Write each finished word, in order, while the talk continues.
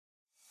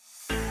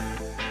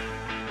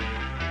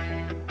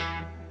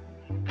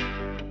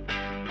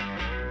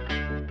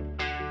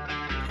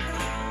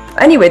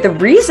Anyway, the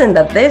reason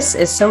that this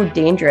is so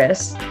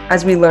dangerous,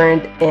 as we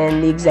learned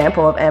in the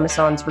example of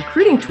Amazon's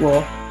recruiting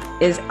tool,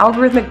 is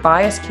algorithmic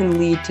bias can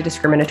lead to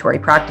discriminatory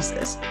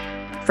practices.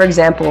 For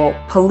example,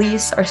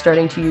 police are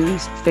starting to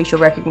use facial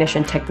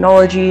recognition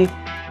technology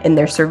in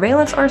their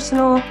surveillance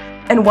arsenal,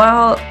 and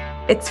while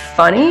it's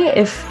funny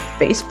if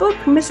Facebook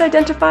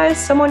misidentifies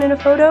someone in a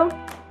photo,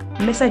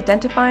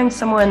 misidentifying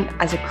someone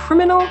as a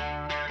criminal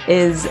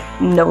is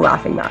no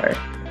laughing matter.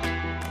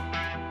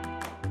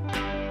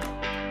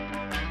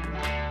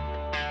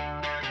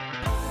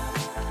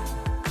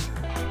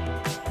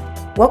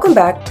 Welcome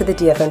back to the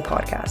DFN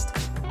podcast.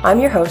 I'm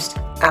your host,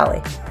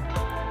 Allie.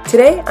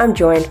 Today, I'm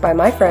joined by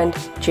my friend,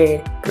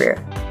 Jade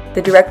Greer,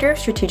 the Director of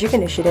Strategic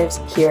Initiatives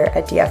here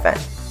at DFN.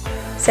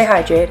 Say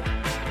hi, Jade.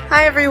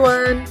 Hi,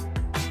 everyone.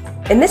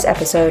 In this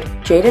episode,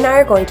 Jade and I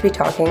are going to be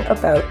talking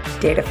about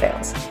data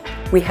fails.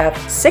 We have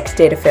 6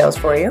 data fails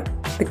for you,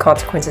 the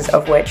consequences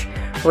of which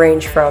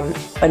range from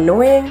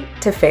annoying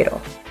to fatal.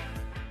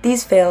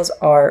 These fails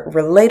are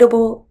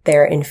relatable,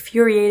 they're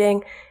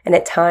infuriating, and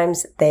at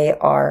times they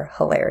are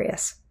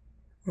hilarious.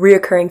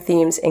 Reoccurring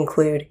themes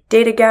include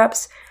data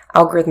gaps,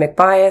 algorithmic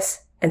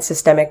bias, and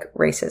systemic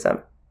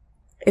racism.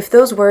 If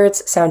those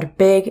words sound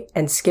big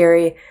and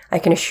scary, I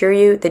can assure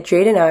you that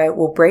Jade and I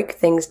will break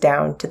things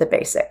down to the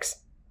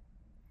basics.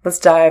 Let's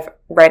dive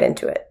right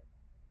into it.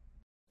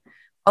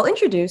 I'll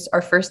introduce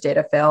our first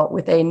data fail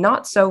with a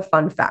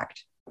not-so-fun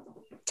fact.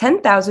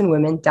 10,000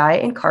 women die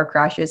in car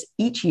crashes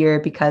each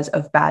year because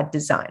of bad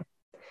design.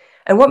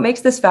 And what makes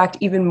this fact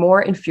even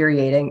more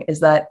infuriating is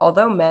that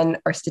although men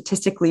are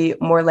statistically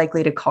more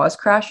likely to cause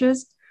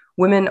crashes,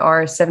 women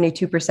are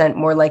 72%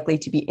 more likely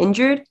to be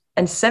injured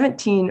and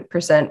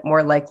 17%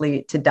 more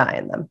likely to die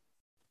in them.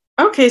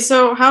 Okay,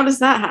 so how does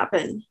that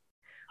happen?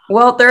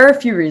 Well, there are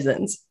a few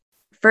reasons.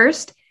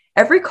 First,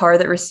 every car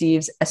that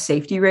receives a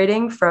safety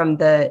rating from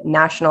the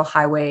National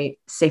Highway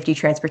Safety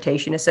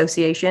Transportation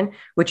Association,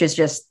 which is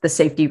just the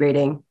safety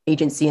rating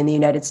agency in the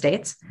United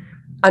States,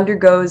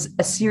 undergoes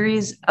a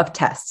series of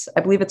tests. I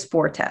believe it's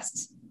 4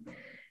 tests.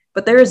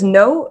 But there is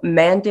no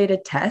mandated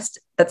test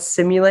that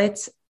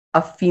simulates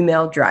a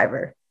female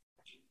driver.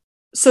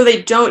 So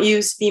they don't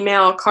use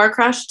female car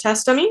crash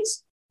test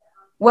dummies?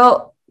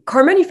 Well,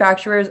 car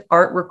manufacturers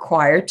aren't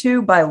required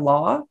to by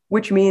law,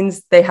 which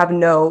means they have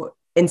no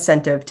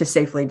incentive to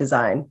safely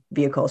design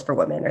vehicles for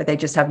women, or they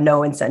just have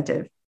no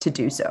incentive to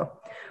do so.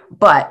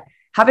 But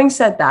having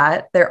said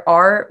that, there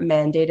are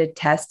mandated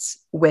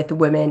tests with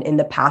women in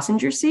the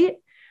passenger seat.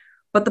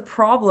 But the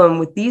problem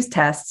with these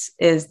tests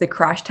is the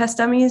crash test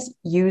dummies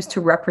used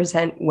to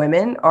represent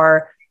women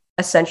are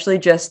essentially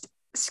just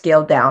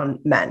scaled down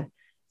men.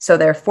 So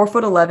they're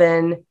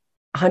 4'11",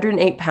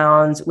 108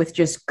 pounds with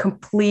just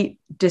complete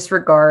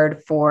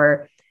disregard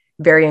for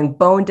varying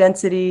bone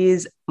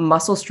densities,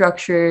 muscle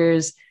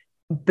structures,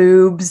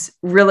 boobs,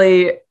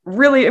 really,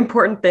 really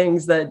important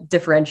things that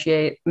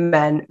differentiate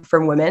men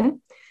from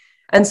women.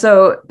 And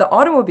so the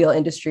automobile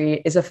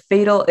industry is a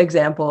fatal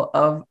example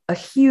of a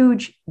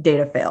huge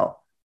data fail.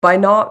 By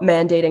not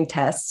mandating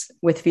tests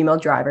with female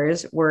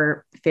drivers,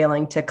 we're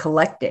failing to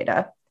collect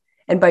data.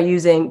 And by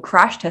using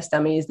crash test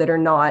dummies that are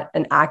not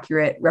an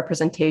accurate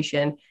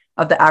representation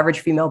of the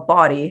average female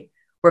body,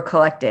 we're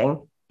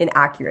collecting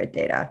inaccurate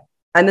data.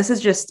 And this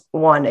is just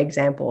one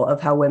example of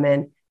how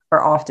women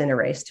are often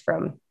erased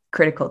from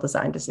critical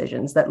design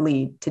decisions that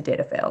lead to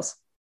data fails.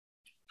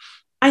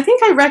 I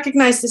think I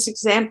recognize this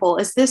example.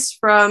 Is this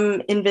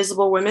from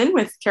Invisible Women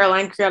with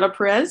Caroline Criado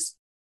Perez?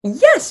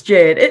 Yes,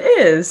 Jade, it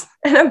is.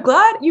 And I'm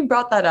glad you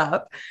brought that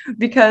up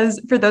because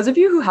for those of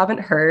you who haven't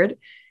heard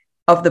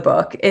of the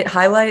book, it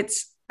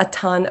highlights a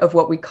ton of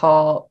what we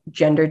call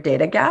gender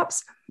data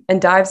gaps and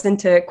dives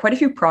into quite a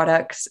few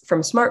products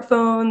from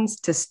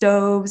smartphones to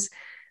stoves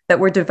that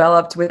were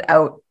developed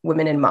without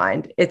women in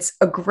mind. It's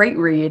a great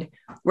read.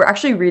 We're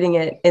actually reading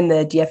it in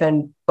the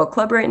DFN book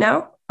club right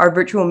now. Our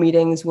virtual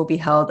meetings will be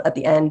held at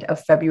the end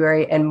of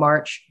February and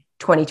March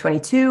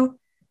 2022,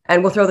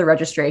 and we'll throw the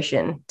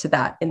registration to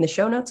that in the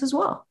show notes as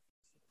well.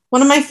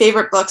 One of my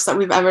favorite books that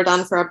we've ever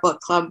done for our book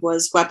club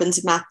was Weapons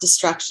of Mass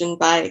Destruction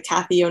by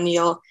Kathy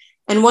O'Neill.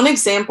 And one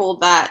example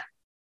that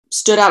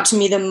stood out to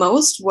me the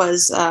most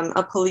was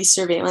a police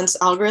surveillance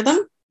algorithm.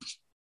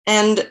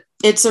 And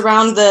it's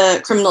around the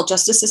criminal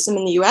justice system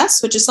in the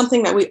US, which is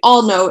something that we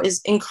all know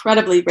is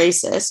incredibly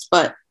racist.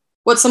 But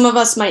what some of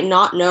us might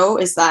not know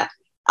is that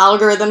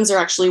algorithms are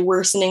actually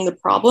worsening the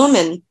problem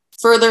and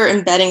further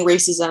embedding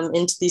racism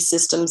into these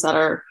systems that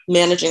are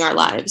managing our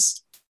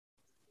lives.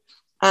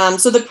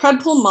 So the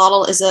PredPol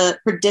model is a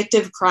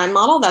predictive crime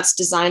model that's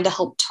designed to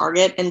help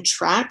target and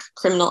track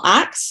criminal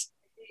acts.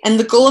 And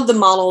the goal of the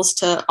model is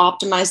to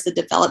optimize the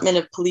development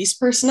of police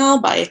personnel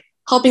by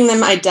helping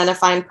them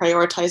identify and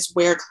prioritize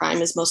where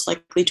crime is most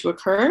likely to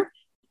occur.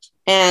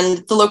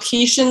 And the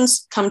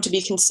locations come to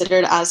be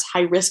considered as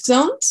high-risk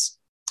zones.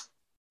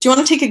 Do you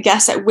want to take a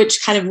guess at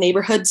which kind of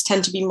neighborhoods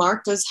tend to be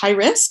marked as high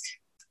risk?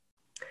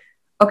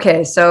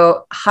 Okay,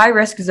 so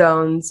high-risk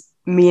zones,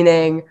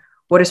 meaning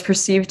what is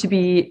perceived to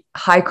be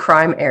high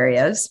crime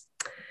areas.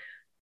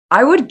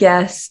 I would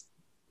guess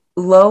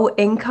low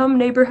income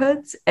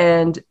neighborhoods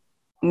and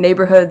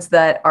neighborhoods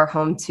that are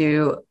home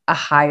to a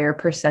higher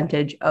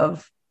percentage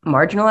of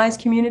marginalized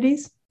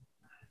communities?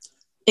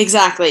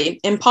 Exactly.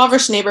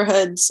 Impoverished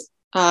neighborhoods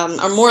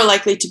are more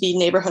likely to be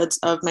neighborhoods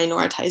of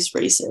minoritized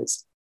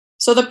races.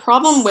 So the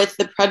problem with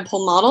the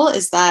predpol model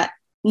is that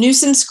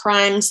nuisance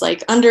crimes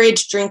like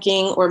underage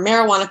drinking or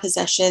marijuana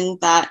possession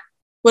that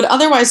would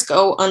otherwise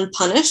go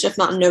unpunished if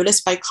not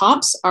noticed by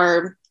cops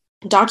are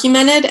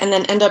documented and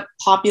then end up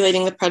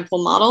populating the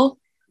predpol model,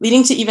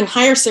 leading to even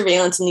higher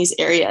surveillance in these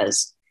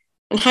areas.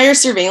 And higher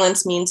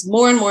surveillance means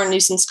more and more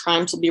nuisance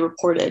crimes will be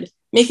reported,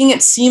 making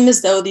it seem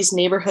as though these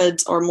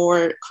neighborhoods are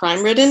more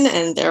crime-ridden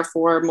and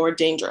therefore more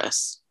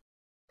dangerous.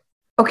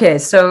 Okay,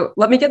 so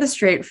let me get this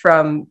straight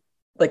from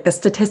like the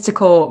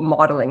statistical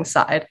modeling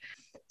side.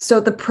 So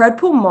the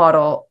predpol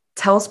model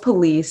tells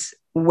police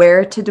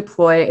where to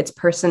deploy its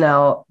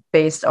personnel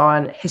based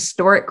on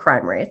historic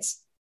crime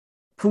rates.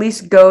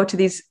 Police go to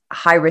these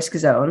high-risk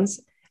zones,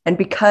 and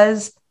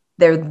because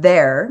they're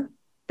there,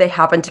 they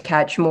happen to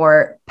catch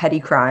more petty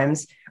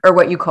crimes, or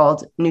what you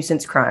called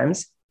nuisance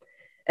crimes.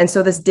 And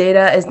so this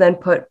data is then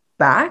put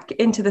back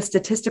into the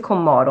statistical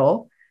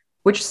model,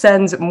 which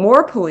sends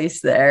more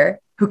police there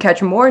who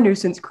catch more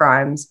nuisance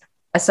crimes,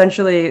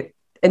 essentially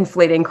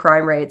inflating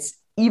crime rates,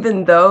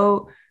 even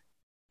though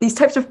these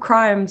types of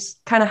crimes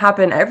kind of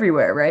happen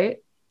everywhere, right?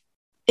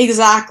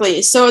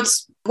 Exactly. So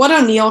it's what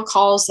O'Neill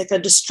calls like a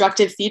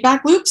destructive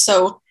feedback loop.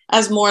 So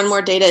as more and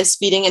more data is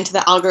feeding into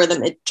the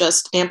algorithm, it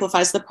just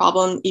amplifies the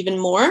problem even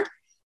more.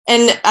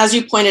 And as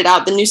you pointed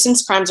out, the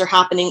nuisance crimes are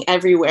happening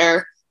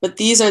everywhere, but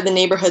these are the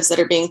neighborhoods that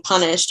are being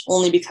punished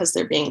only because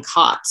they're being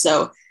caught.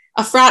 So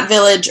a frat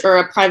village or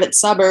a private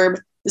suburb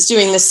is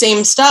doing the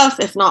same stuff,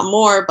 if not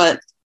more,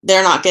 but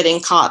they're not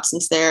getting caught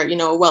since they're,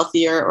 a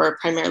wealthier or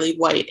primarily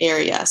white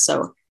area.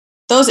 So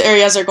those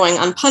areas are going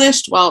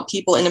unpunished while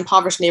people in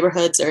impoverished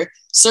neighborhoods are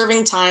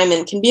serving time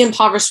and can be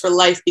impoverished for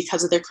life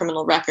because of their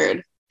criminal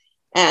record.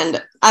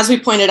 And as we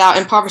pointed out,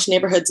 impoverished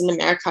neighborhoods in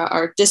America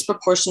are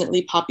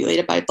disproportionately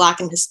populated by Black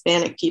and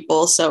Hispanic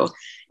people. So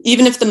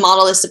even if the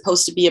model is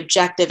supposed to be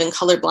objective and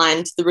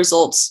colorblind, the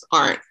results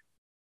aren't.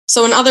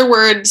 So in other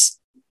words,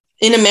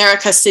 in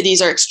America, cities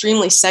are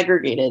extremely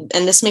segregated,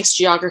 and this makes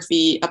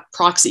geography a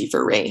proxy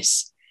for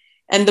race.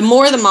 And the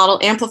more the model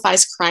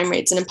amplifies crime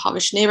rates in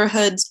impoverished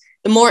neighborhoods,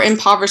 the more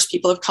impoverished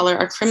people of color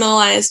are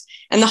criminalized,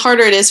 and the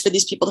harder it is for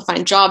these people to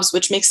find jobs,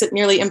 which makes it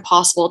nearly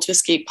impossible to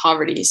escape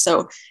poverty.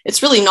 So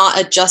it's really not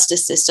a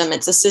justice system.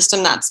 It's a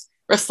system that's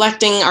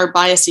reflecting our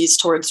biases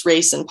towards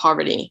race and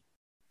poverty.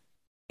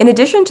 In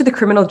addition to the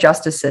criminal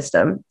justice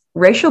system,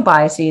 racial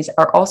biases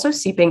are also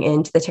seeping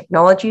into the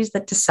technologies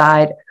that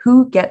decide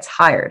who gets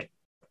hired.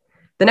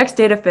 The next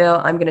data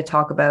fail I'm going to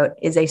talk about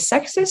is a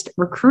sexist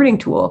recruiting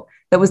tool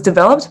that was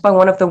developed by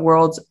one of the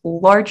world's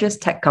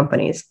largest tech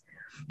companies.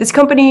 This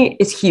company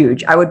is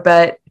huge. I would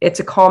bet it's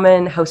a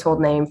common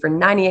household name for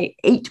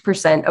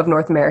 98% of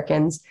North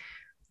Americans.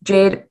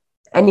 Jade,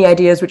 any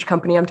ideas which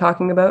company I'm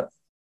talking about?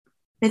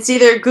 It's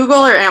either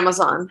Google or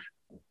Amazon.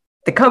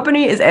 The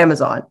company is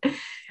Amazon.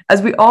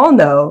 As we all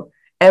know,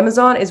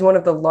 Amazon is one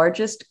of the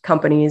largest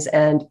companies,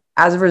 and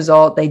as a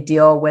result, they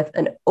deal with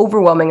an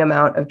overwhelming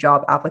amount of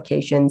job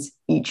applications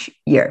each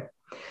year.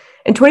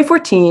 In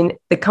 2014,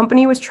 the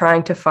company was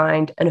trying to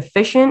find an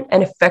efficient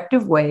and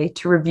effective way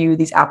to review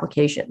these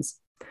applications.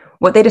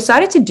 What they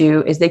decided to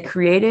do is they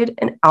created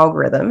an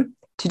algorithm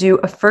to do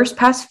a first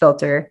pass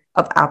filter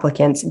of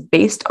applicants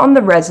based on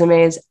the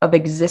resumes of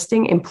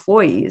existing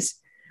employees,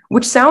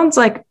 which sounds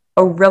like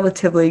a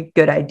relatively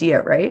good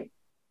idea, right?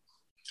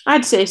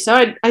 I'd say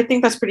so. I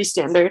think that's pretty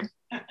standard.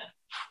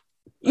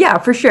 Yeah,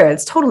 for sure.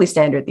 It's totally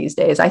standard these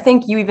days. I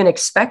think you even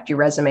expect your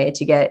resume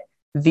to get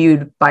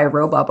viewed by a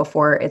robot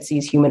before it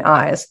sees human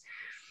eyes.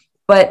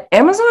 But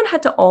Amazon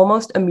had to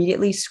almost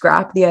immediately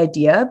scrap the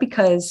idea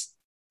because,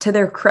 to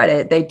their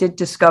credit, they did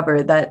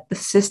discover that the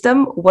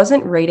system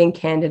wasn't rating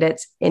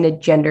candidates in a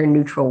gender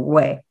neutral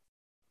way.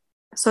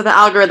 So the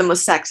algorithm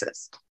was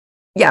sexist.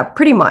 Yeah,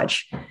 pretty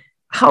much.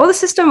 How the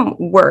system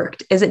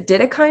worked is it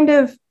did a kind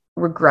of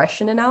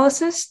regression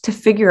analysis to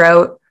figure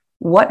out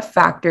what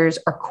factors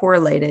are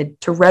correlated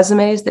to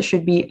resumes that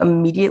should be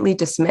immediately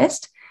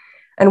dismissed.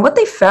 And what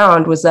they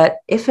found was that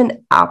if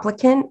an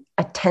applicant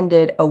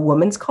attended a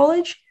women's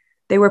college,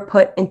 they were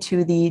put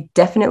into the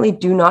definitely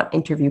do not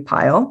interview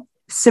pile,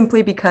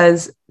 simply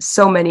because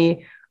so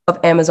many of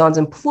Amazon's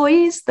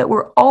employees that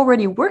were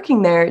already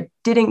working there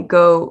didn't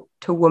go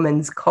to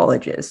women's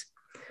colleges.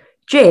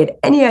 Jade,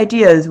 any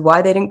ideas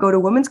why they didn't go to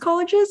women's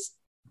colleges?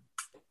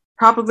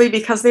 Probably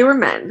because they were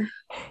men.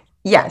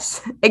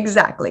 Yes,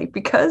 exactly,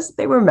 because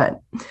they were men.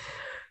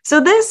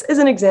 So this is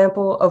an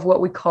example of what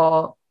we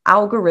call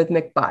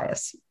algorithmic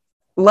bias.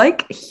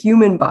 Like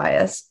human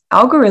bias,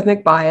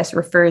 algorithmic bias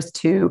refers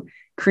to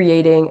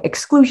creating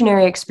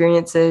exclusionary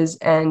experiences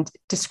and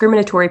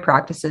discriminatory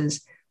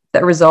practices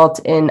that result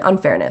in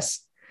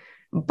unfairness.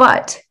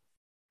 But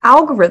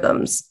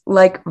algorithms,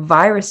 like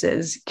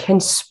viruses, can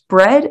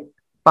spread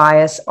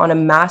bias on a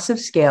massive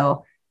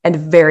scale and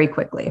very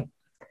quickly.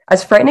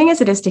 As frightening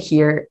as it is to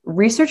hear,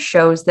 research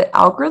shows that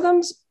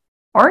algorithms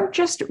aren't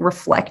just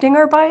reflecting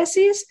our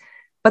biases,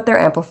 but they're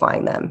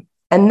amplifying them.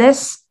 And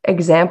this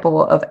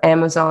example of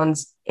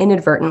Amazon's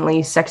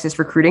inadvertently sexist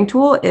recruiting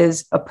tool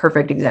is a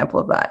perfect example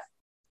of that.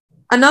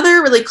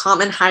 Another really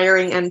common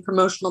hiring and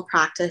promotional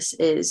practice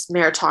is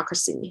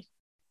meritocracy.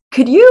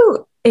 Could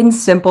you, in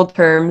simple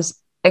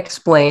terms,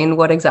 explain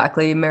what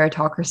exactly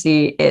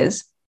meritocracy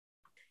is?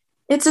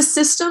 It's a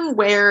system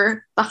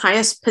where the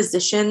highest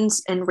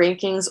positions and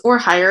rankings or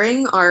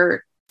hiring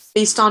are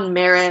based on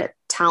merit,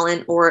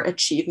 talent, or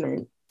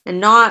achievement, and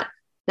not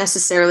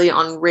necessarily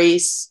on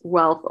race,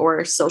 wealth,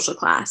 or social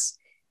class.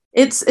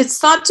 It's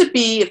thought to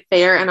be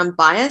fair and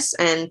unbiased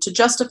and to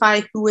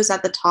justify who is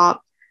at the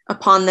top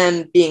upon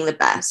them being the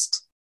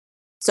best.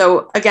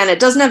 So again, it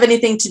doesn't have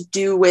anything to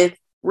do with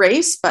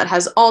race, but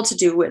has all to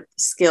do with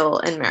skill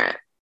and merit.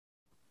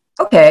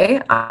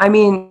 Okay, I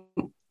mean,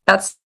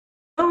 that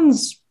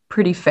sounds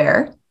pretty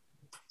fair.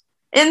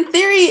 In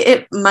theory,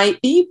 it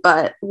might be,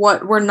 but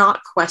what we're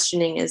not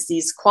questioning is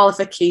these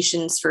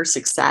qualifications for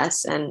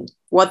success and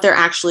what they're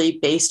actually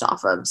based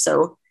off of.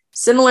 So,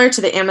 similar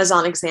to the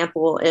Amazon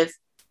example, if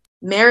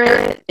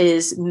merit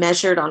is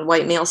measured on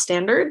white male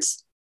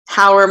standards,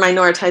 how are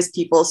minoritized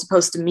people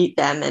supposed to meet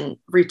them and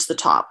reach the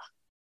top?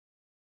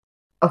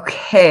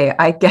 Okay,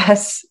 I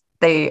guess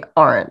they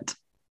aren't.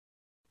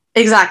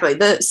 Exactly.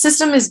 The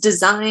system is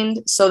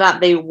designed so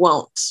that they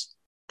won't.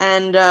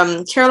 And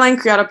Caroline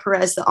Criado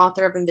Perez, the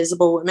author of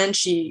Invisible Women,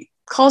 she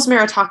calls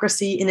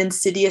meritocracy an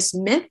insidious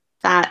myth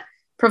that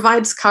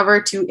provides cover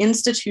to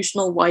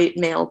institutional white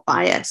male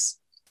bias.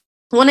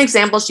 One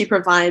example she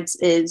provides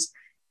is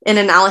an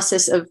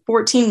analysis of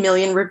 14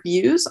 million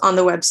reviews on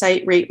the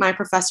website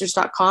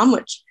ratemyprofessors.com,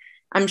 which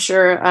I'm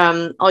sure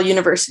all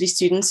university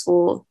students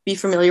will be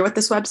familiar with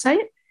this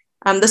website.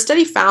 The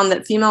study found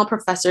that female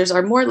professors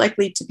are more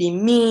likely to be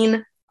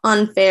mean,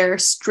 unfair,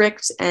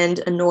 strict, and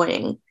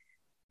annoying.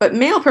 But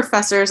male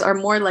professors are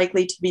more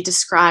likely to be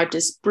described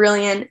as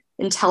brilliant,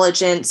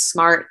 intelligent,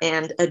 smart,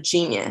 and a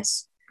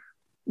genius.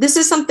 This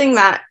is something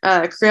that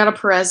Criado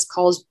Perez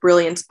calls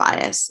brilliance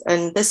bias,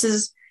 and this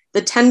is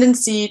the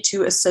tendency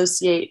to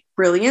associate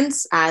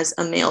brilliance as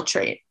a male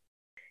trait.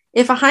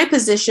 If a high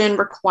position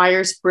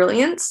requires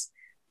brilliance,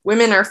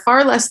 women are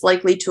far less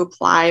likely to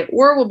apply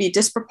or will be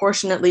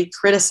disproportionately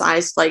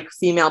criticized like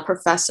female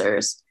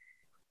professors.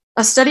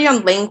 A study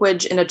on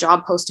language in a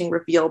job posting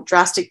revealed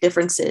drastic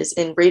differences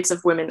in rates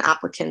of women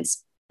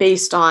applicants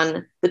based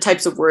on the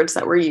types of words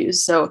that were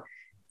used. So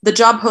the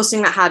job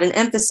posting that had an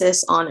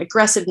emphasis on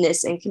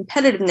aggressiveness and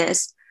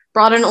competitiveness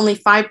brought in only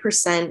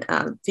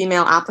 5%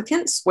 female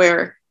applicants,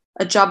 where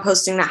a job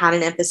posting that had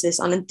an emphasis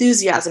on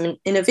enthusiasm and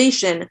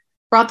innovation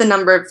brought the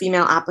number of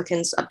female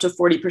applicants up to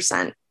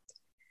 40%.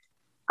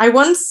 I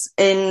once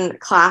in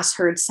class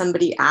heard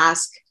somebody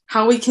ask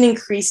how we can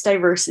increase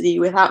diversity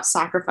without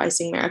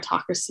sacrificing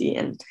meritocracy.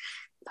 And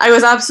I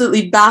was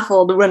absolutely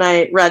baffled when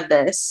I read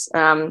this.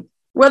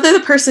 Whether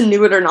the person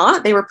knew it or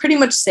not, they were pretty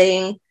much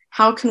saying,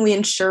 how can we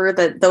ensure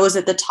that those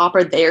at the top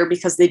are there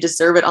because they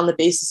deserve it on the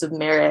basis of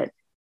merit?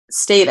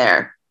 Stay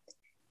there.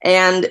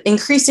 And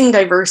increasing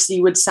diversity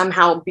would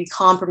somehow be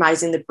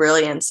compromising the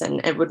brilliance,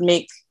 and it would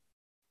make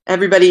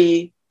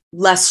everybody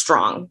less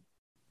strong.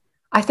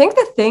 I think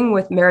the thing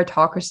with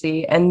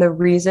meritocracy and the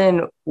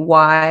reason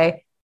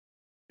why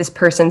this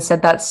person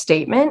said that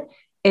statement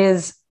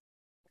is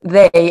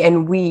they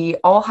and we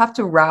all have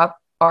to wrap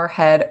our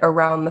head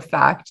around the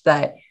fact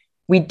that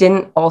we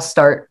didn't all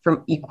start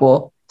from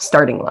equal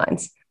starting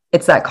lines.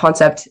 It's that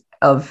concept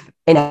of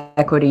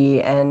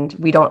inequity, and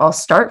we don't all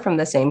start from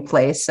the same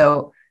place.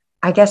 So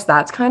I guess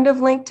that's kind of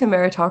linked to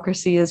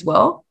meritocracy as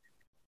well.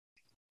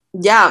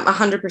 Yeah,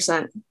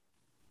 100%.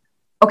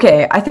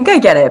 Okay, I think I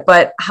get it,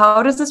 but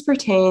how does this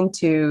pertain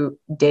to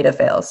data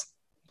fails?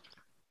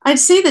 I'd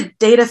say the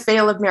data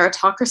fail of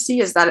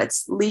meritocracy is that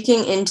it's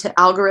leaking into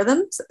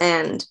algorithms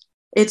and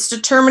it's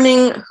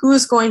determining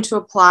who's going to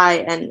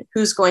apply and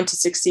who's going to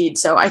succeed.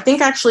 So I think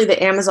actually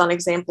the Amazon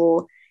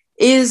example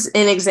is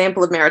an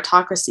example of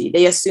meritocracy.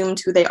 They assumed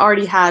who they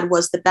already had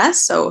was the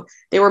best, so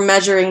they were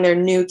measuring their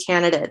new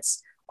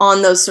candidates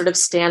on those sort of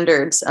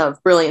standards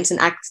of brilliance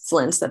and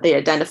excellence that they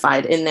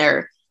identified in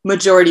their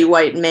majority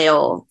white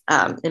male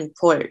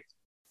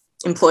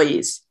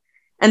employees.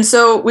 And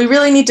so we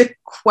really need to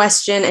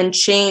question and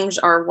change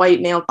our white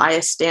male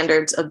bias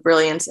standards of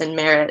brilliance and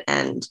merit,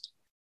 and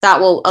that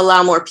will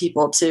allow more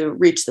people to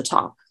reach the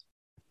top.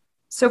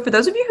 So for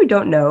those of you who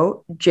don't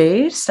know,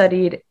 Jade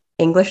studied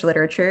English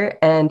literature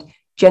and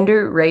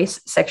gender, race,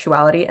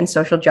 sexuality, and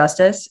social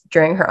justice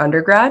during her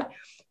undergrad.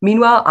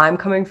 Meanwhile, I'm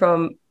coming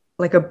from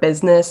like a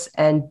business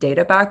and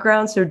data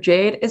background. So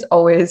Jade is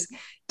always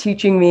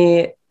teaching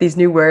me these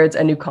new words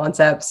and new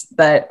concepts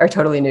that are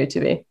totally new to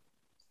me.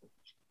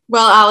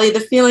 Well, Ali, the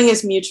feeling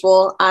is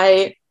mutual.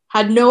 I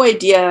had no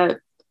idea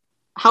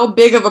how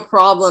big of a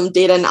problem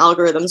data and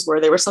algorithms were.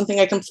 They were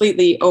something I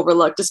completely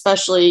overlooked,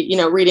 especially,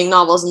 reading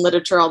novels and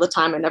literature all the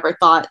time. I never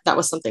thought that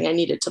was something I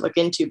needed to look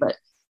into, but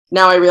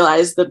now I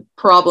realize the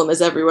problem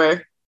is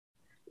everywhere.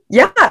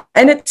 Yeah,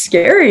 and it's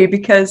scary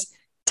because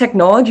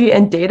technology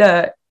and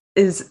data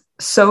is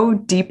so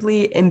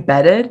deeply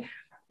embedded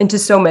into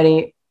so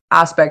many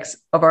aspects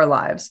of our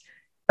lives.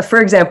 For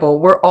example,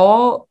 we're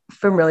all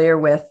familiar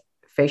with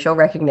facial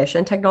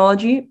recognition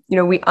technology.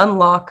 We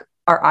unlock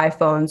our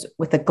iPhones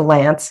with a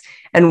glance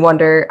and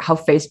wonder how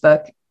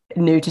Facebook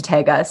knew to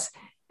tag us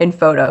in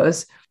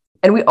photos.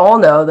 And we all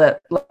know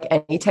that, like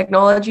any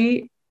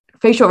technology,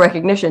 facial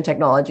recognition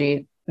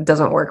technology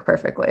doesn't work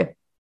perfectly.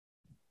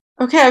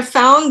 Okay, I've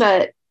found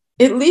that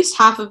at least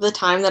half of the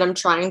time that I'm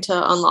trying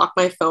to unlock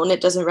my phone,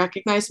 it doesn't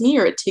recognize me,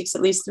 or it takes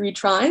at least 3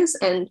 tries.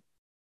 And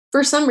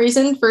for some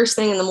reason, first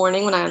thing in the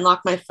morning when I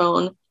unlock my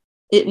phone,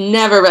 it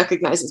never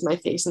recognizes my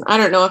face. And I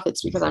don't know if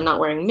it's because I'm not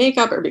wearing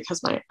makeup or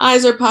because my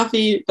eyes are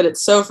puffy, but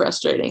it's so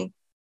frustrating.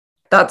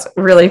 That's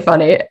really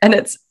funny. And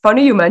it's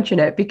funny you mention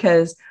it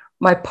because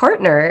my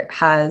partner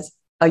has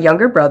a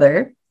younger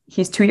brother.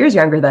 He's 2 years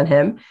younger than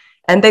him,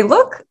 and they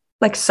look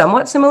like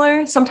somewhat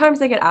similar. Sometimes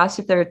they get asked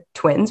if they're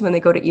twins when they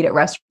go to eat at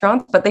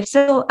restaurants, but they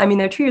still, I mean,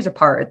 they're 2 years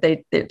apart.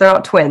 They're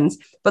not twins,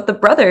 but the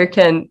brother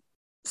can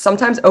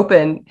sometimes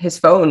open his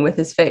phone with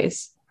his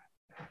face.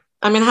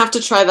 I'm going to have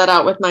to try that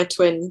out with my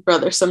twin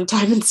brother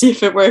sometime and see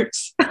if it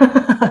works.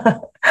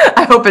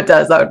 I hope it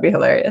does. That would be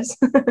hilarious.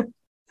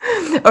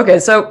 Okay,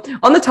 so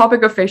on the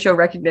topic of facial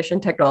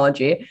recognition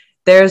technology,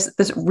 there's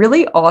this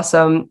really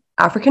awesome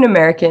African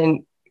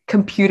American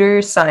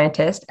computer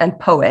scientist and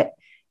poet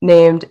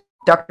named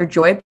Dr.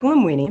 Joy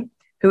Buolamwini,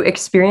 who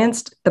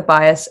experienced the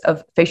bias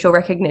of facial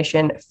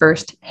recognition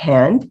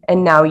firsthand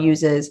and now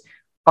uses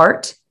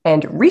art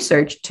and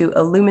research to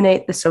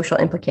illuminate the social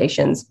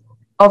implications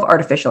of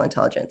artificial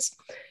intelligence.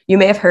 You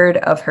may have heard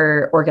of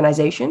her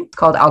organization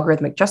called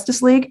Algorithmic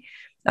Justice League.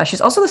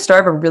 She's also the star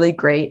of a really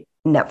great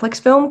Netflix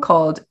film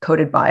called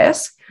Coded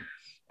Bias.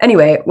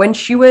 Anyway, when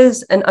she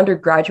was an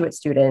undergraduate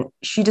student,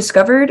 she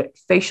discovered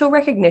facial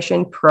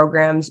recognition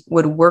programs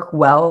would work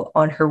well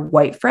on her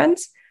white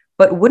friends,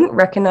 but wouldn't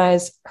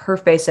recognize her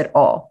face at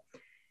all.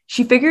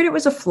 She figured it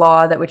was a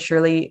flaw that would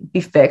surely be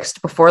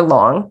fixed before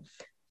long.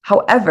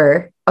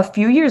 However, a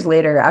few years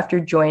later, after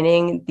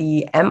joining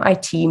the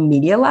MIT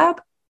Media Lab,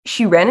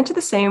 she ran into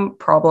the same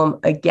problem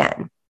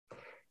again.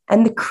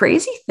 And the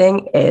crazy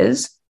thing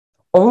is,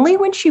 only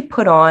when she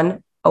put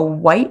on a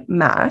white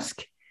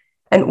mask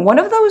and one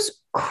of those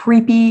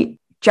creepy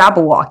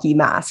Jabberwocky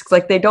masks,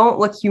 like they don't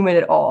look human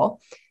at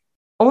all,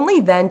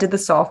 only then did the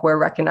software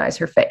recognize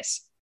her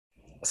face.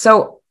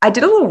 So I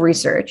did a little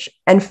research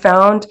and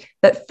found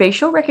that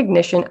facial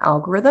recognition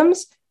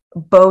algorithms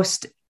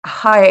boast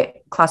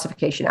high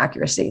classification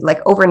accuracy, like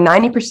over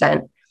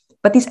 90%,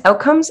 but these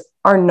outcomes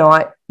are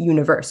not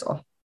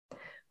universal.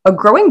 A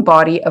growing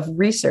body of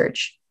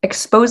research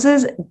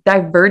exposes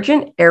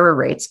divergent error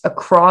rates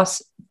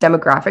across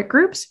demographic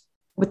groups,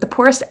 with the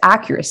poorest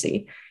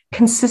accuracy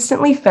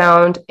consistently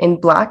found in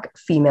Black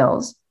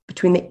females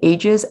between the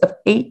ages of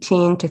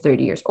 18 to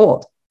 30 years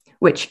old,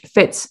 which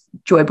fits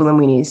Joy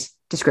Buolamwini's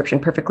description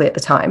perfectly at the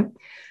time.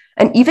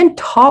 And even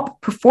top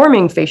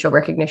performing facial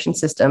recognition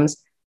systems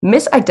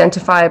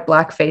misidentify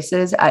Black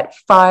faces at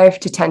 5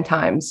 to 10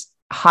 times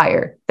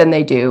higher than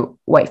they do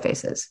white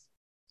faces.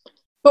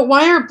 But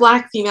why are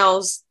Black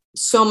females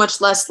so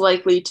much less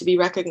likely to be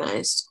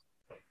recognized?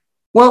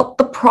 Well,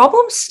 the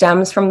problem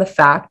stems from the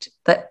fact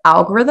that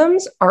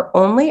algorithms are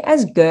only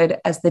as good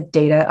as the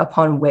data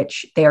upon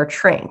which they are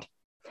trained.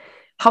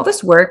 How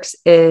this works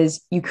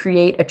is you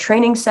create a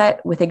training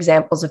set with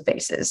examples of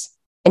faces,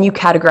 and you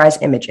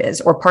categorize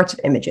images or parts of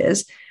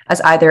images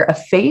as either a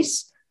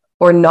face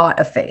or not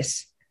a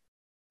face.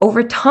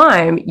 Over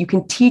time, you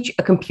can teach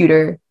a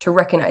computer to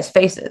recognize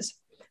faces.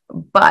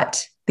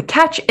 But the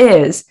catch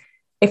is,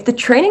 if the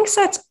training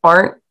sets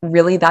aren't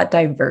really that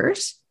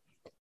diverse,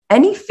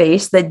 any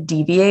face that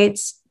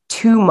deviates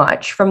too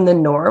much from the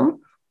norm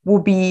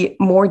will be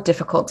more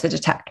difficult to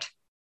detect.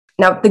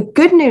 Now, the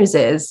good news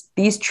is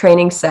these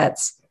training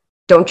sets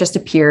don't just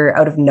appear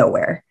out of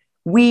nowhere.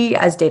 We,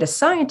 as data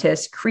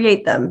scientists,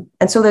 create them.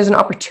 And so there's an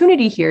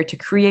opportunity here to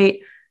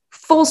create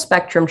full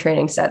spectrum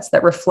training sets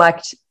that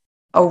reflect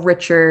a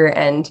richer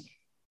and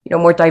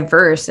more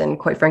diverse and,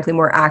 quite frankly,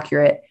 more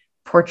accurate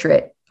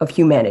portrait of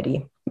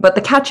humanity. But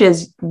the catch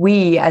is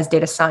we, as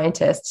data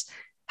scientists,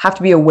 have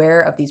to be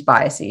aware of these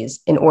biases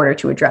in order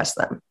to address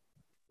them.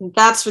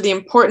 That's where the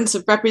importance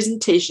of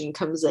representation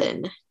comes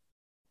in.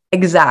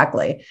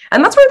 Exactly.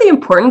 And that's where the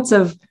importance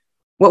of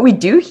what we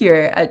do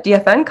here at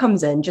DFN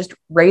comes in, just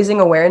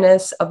raising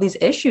awareness of these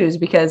issues,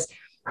 because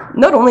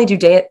not only do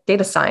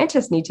data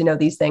scientists need to know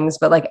these things,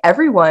 but like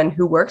everyone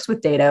who works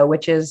with data,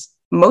 which is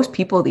most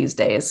people these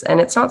days. And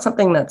it's not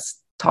something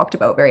that's talked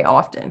about very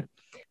often.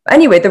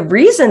 Anyway, the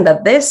reason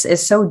that this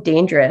is so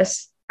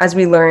dangerous, as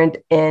we learned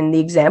in the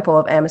example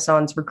of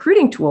Amazon's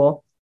recruiting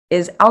tool,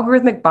 is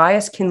algorithmic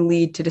bias can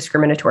lead to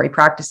discriminatory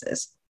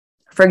practices.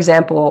 For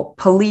example,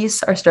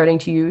 police are starting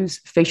to use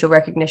facial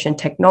recognition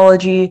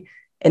technology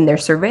in their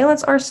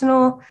surveillance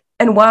arsenal.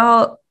 And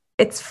while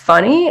it's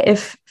funny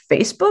if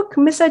Facebook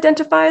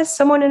misidentifies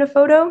someone in a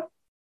photo,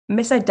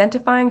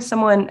 misidentifying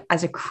someone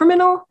as a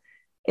criminal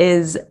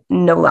is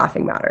no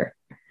laughing matter.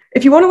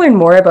 If you want to learn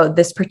more about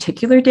this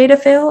particular data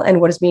fail and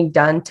what is being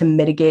done to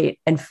mitigate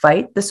and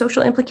fight the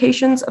social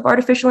implications of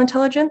artificial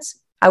intelligence,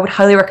 I would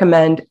highly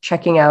recommend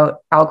checking out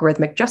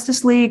Algorithmic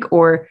Justice League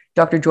or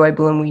Dr. Joy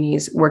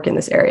Bloomweeney's work in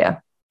this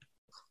area.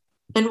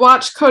 And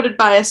watch Coded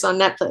Bias on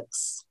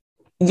Netflix.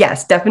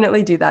 Yes,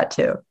 definitely do that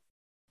too.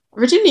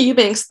 Virginia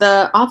Eubanks,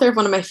 the author of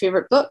one of my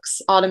favorite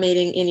books,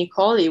 Automating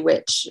Inequality,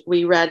 which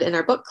we read in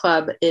our book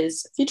club,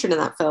 is featured in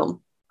that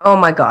film. Oh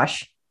my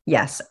gosh.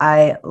 Yes,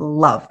 I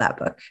love that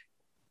book.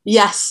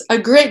 Yes, a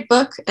great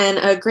book and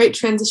a great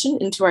transition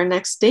into our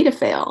next data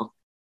fail.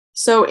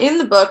 So in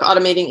the book,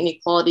 Automating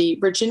Inequality,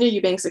 Virginia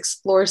Eubanks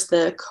explores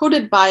the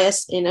coded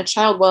bias in a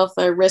child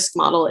welfare risk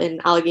model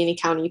in Allegheny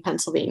County,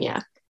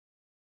 Pennsylvania.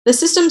 The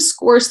system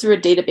scores through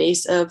a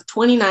database of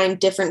 29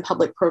 different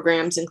public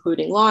programs,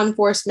 including law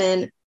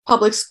enforcement,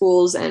 public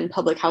schools, and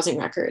public housing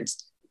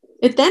records.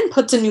 It then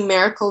puts a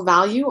numerical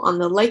value on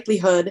the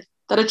likelihood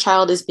that a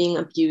child is being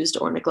abused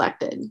or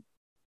neglected.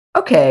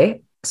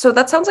 Okay, so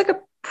that sounds like a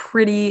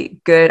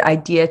pretty good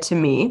idea to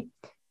me,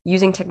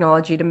 using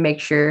technology to make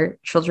sure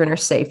children are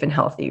safe and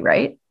healthy,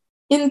 right?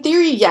 In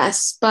theory,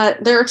 yes,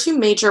 but there are two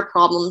major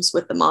problems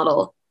with the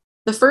model.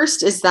 The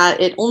first is that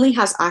it only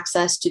has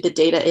access to the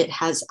data it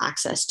has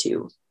access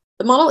to.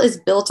 The model is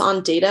built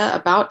on data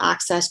about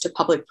access to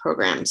public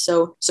programs.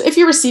 So if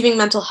you're receiving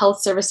mental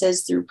health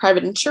services through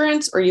private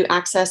insurance or you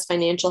access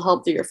financial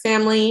help through your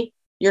family,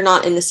 you're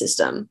not in the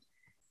system.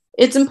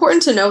 It's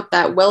important to note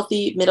that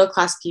wealthy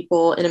middle-class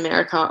people in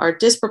America are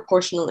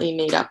disproportionately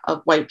made up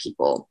of white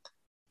people.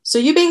 So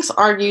Eubanks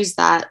argues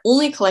that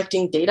only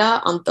collecting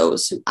data on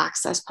those who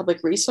access public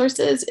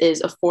resources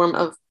is a form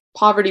of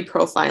poverty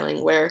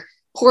profiling, where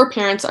poor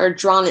parents are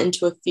drawn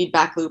into a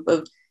feedback loop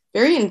of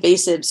very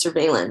invasive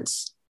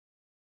surveillance.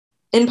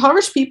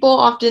 Impoverished people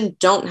often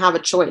don't have a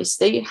choice.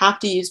 They have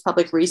to use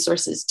public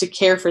resources to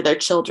care for their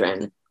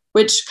children,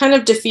 which kind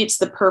of defeats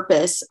the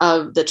purpose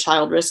of the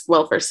child risk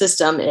welfare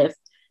system if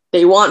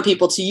they want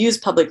people to use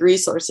public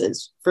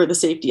resources for the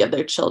safety of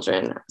their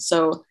children.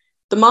 So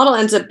the model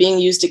ends up being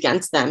used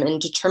against them in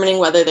determining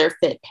whether they're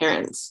fit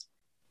parents.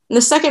 And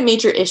the second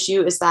major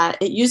issue is that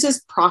it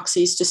uses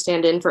proxies to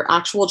stand in for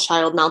actual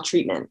child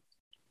maltreatment.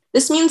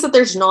 This means that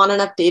there's not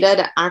enough data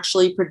to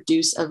actually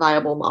produce a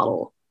viable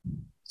model.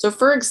 So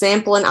for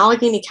example, in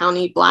Allegheny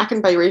County, Black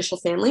and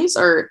biracial families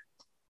are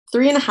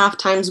 3.5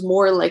 times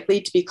more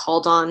likely to be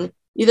called on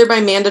either by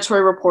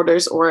mandatory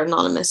reporters or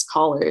anonymous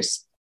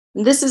callers.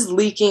 And this is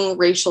leaking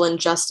racial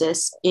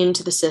injustice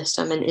into the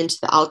system and into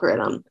the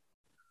algorithm.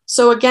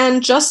 So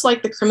again, just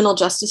like the criminal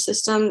justice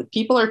system,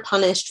 people are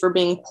punished for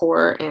being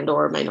poor and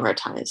or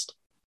minoritized.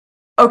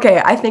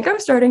 Okay, I think I'm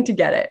starting to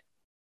get it.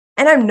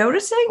 And I'm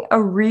noticing a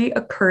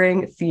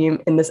reoccurring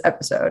theme in this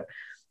episode.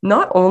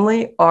 Not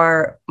only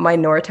are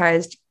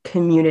minoritized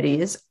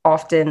communities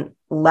often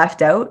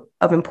left out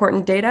of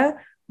important data,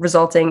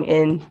 resulting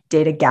in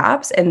data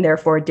gaps and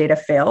therefore data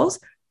fails,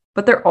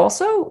 but they're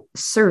also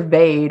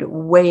surveyed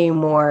way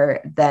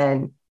more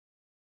than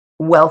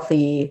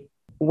wealthy,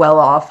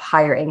 well-off,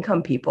 higher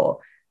income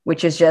people,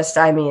 which is just,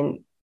 I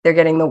mean, they're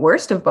getting the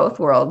worst of both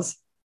worlds.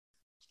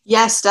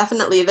 Yes,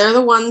 definitely. They're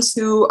the ones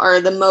who are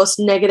the most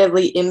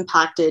negatively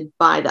impacted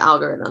by the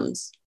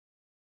algorithms.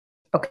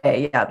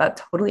 Okay, yeah,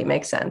 that totally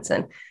makes sense.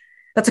 And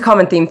that's a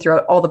common theme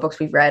throughout all the books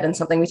we've read and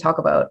something we talk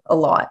about a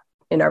lot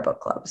in our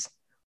book clubs.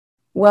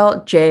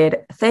 Well,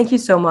 Jade, thank you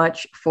so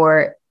much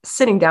for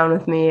sitting down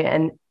with me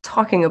and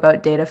talking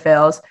about data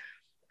fails.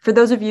 For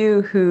those of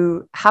you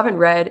who haven't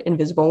read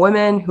Invisible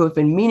Women, who have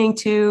been meaning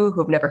to,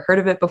 who have never heard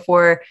of it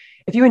before,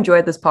 if you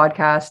enjoyed this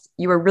podcast,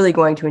 you are really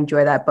going to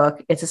enjoy that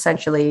book. It's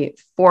essentially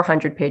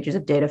 400 pages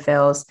of data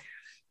fails.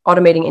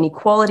 Automating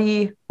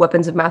Inequality,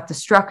 Weapons of Math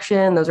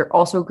Destruction, those are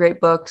also great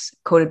books.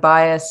 Coded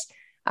Bias,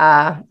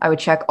 I would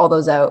check all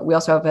those out. We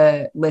also have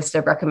a list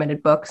of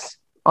recommended books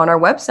on our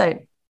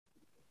website.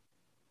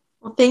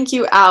 Well, thank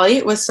you, Allie.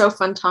 It was so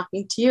fun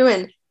talking to you.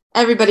 And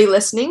everybody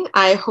listening,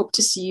 I hope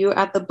to see you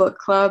at the book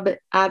club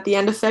at the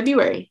end of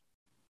February.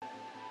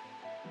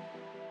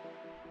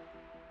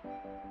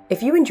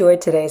 If you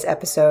enjoyed today's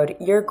episode,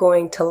 you're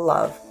going to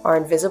love our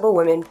Invisible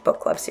Women book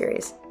club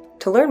series.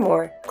 To learn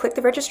more, click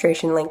the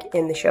registration link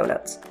in the show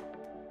notes.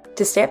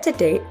 To stay up to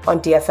date on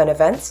DFN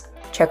events,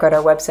 check out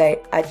our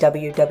website at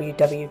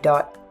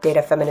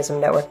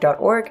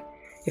www.datafeminismnetwork.org.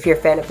 If you're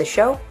a fan of the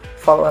show,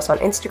 follow us on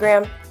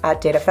Instagram at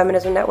Data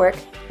Feminism Network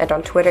and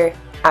on Twitter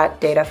at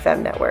Data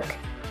Fem Network.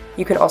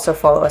 You can also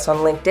follow us on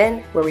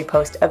LinkedIn, where we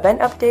post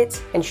event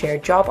updates and share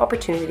job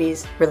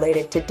opportunities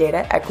related to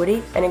data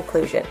equity and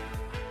inclusion.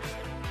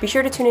 Be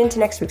sure to tune in to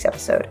next week's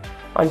episode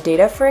on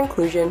Data for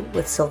Inclusion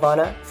with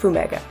Silvana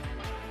Fumega.